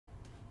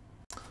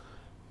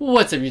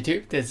What's up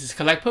YouTube, this is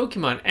Collect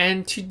Pokemon,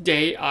 and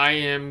today I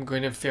am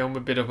going to film a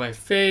bit of my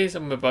face.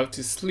 I'm about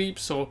to sleep,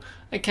 so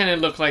I kind of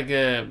look like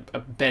a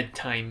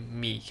bedtime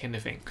me kind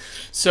of thing.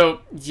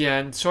 So yeah,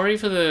 and sorry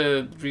for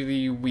the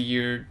really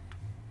weird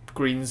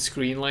green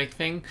screen like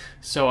thing.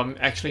 So I'm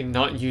actually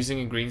not using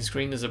a green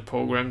screen. There's a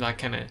program that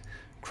kind of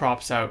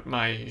crops out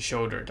my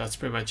shoulder. That's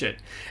pretty much it.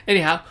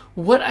 Anyhow,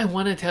 what I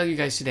want to tell you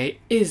guys today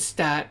is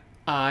that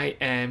I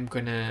am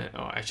gonna,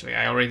 actually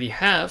I already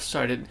have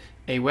started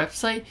a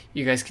website.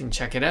 You guys can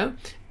check it out,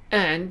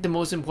 and the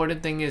most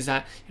important thing is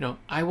that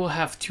I will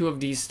have two of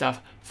these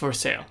stuff for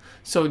sale.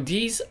 So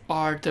these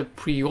are the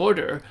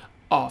pre-order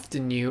of the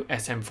new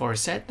SM4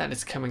 set that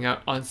is coming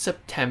out on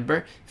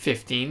September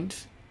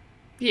 15th.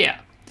 Yeah,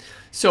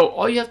 so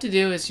all you have to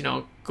do is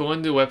go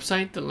on the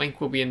website. The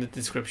link will be in the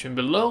description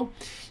below.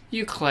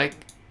 You click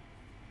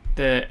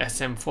the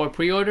SM4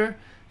 pre-order.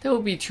 There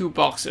will be two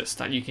boxes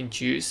that you can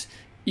choose,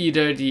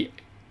 either the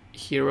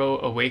Hero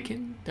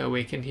Awaken, the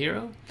Awakened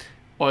Hero,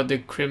 or the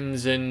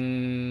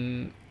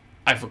Crimson,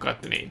 I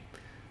forgot the name.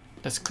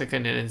 Let's click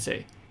on it and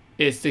say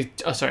it's the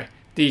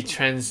the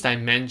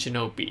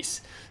Transdimensional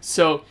Beast.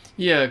 So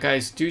yeah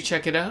guys, do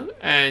check it out,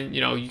 and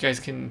you guys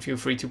can feel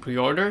free to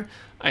pre-order.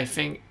 I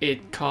think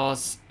it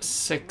costs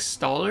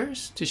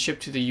 $6 to ship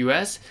to the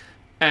US,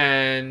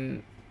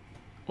 and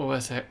what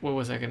was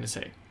I gonna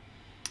say?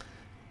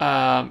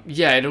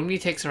 Yeah, it only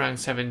takes around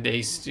 7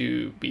 days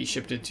to be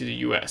shipped to the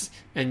US,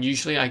 and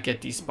usually I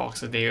get these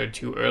boxes a day or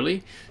two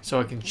early, so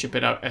I can ship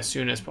it out as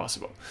soon as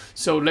possible.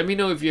 So let me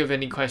know if you have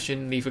any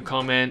question, leave a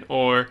comment,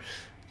 or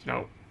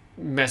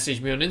message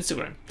me on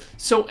Instagram.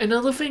 So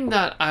another thing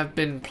that I've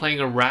been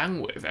playing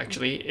around with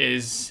actually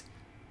is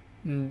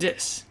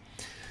this.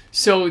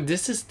 So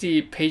this is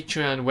the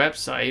Patreon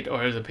website,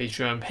 or the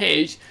Patreon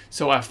page.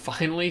 So I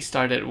finally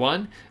started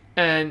one,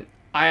 and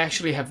I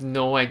actually have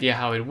no idea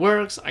how it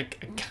works. I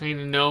kind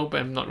of know, but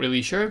I'm not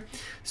really sure.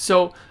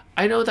 So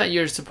I know that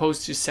you're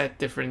supposed to set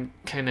different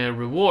kind of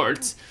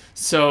rewards.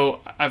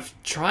 So I've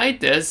tried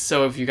this.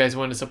 So if you guys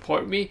want to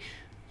support me,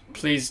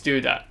 please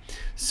do that.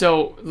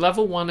 So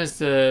level 1 is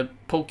the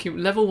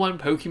level 1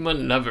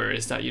 Pokemon lover,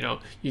 is that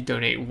you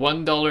donate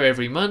 $1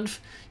 every month.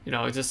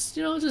 Just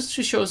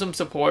to show some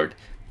support.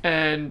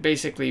 And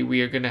basically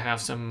we are gonna have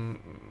some,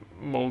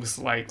 most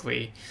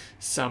likely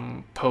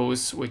some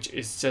posts which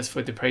is just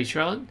for the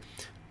Patreon,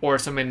 or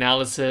some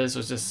analysis,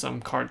 or just some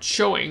cards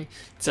showing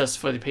just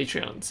for the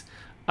Patreons,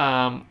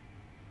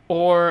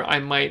 or I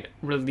might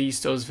release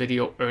those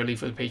video early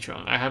for the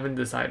Patreon. I haven't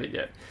decided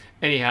yet.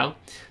 Anyhow,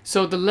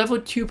 so the level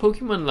 2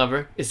 Pokemon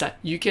lover is that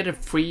you get a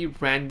free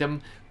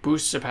random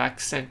booster pack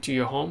sent to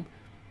your home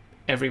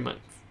every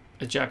month,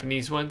 a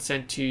Japanese one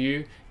sent to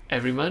you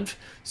every month.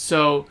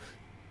 So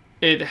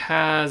it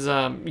has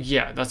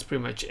yeah, that's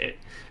pretty much it.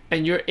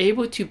 And you're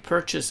able to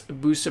purchase a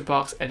booster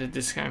box at a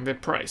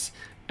discounted price.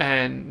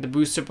 And the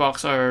booster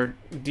box are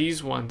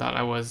these ones that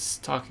I was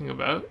talking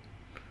about.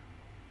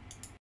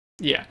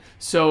 Yeah,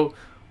 so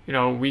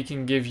we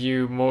can give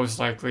you most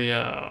likely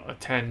a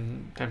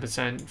 10%,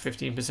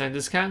 15%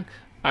 discount.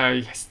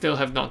 I still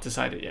have not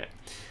decided yet.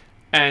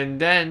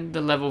 And then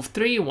the level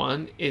 3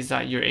 one is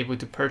that you're able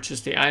to purchase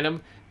the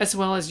item, as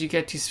well as you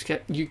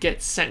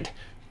get sent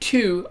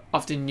 2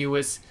 of the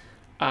newest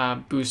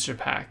booster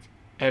pack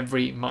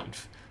every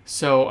month.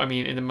 So I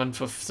mean, in the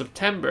month of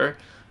September,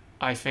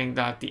 I think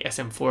that the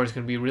SM4 is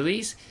going to be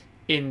released.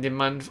 In the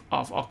month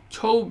of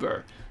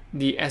October,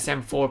 the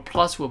SM4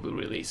 Plus will be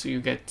released. So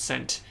you get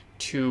sent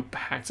 2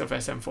 packs of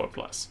SM4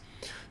 Plus.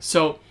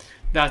 So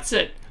that's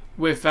it.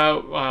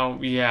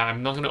 Without, yeah,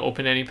 I'm not going to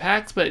open any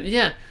packs, but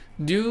yeah,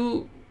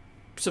 do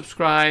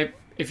subscribe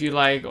if you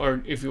like,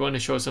 or if you want to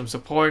show some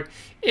support.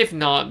 If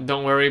not,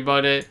 don't worry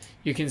about it.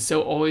 You can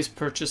still always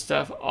purchase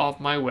stuff off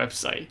my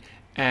website.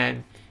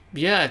 And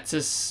yeah,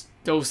 just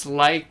those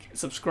like,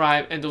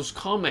 subscribe, and those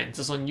comments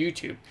just on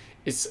YouTube,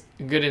 it's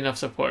good enough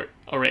support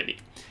already.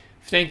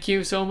 Thank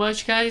you so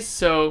much guys.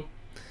 So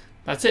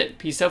that's it.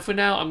 Peace out for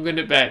now. I'm going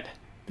to bed.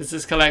 This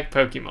is Collect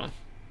Pokemon.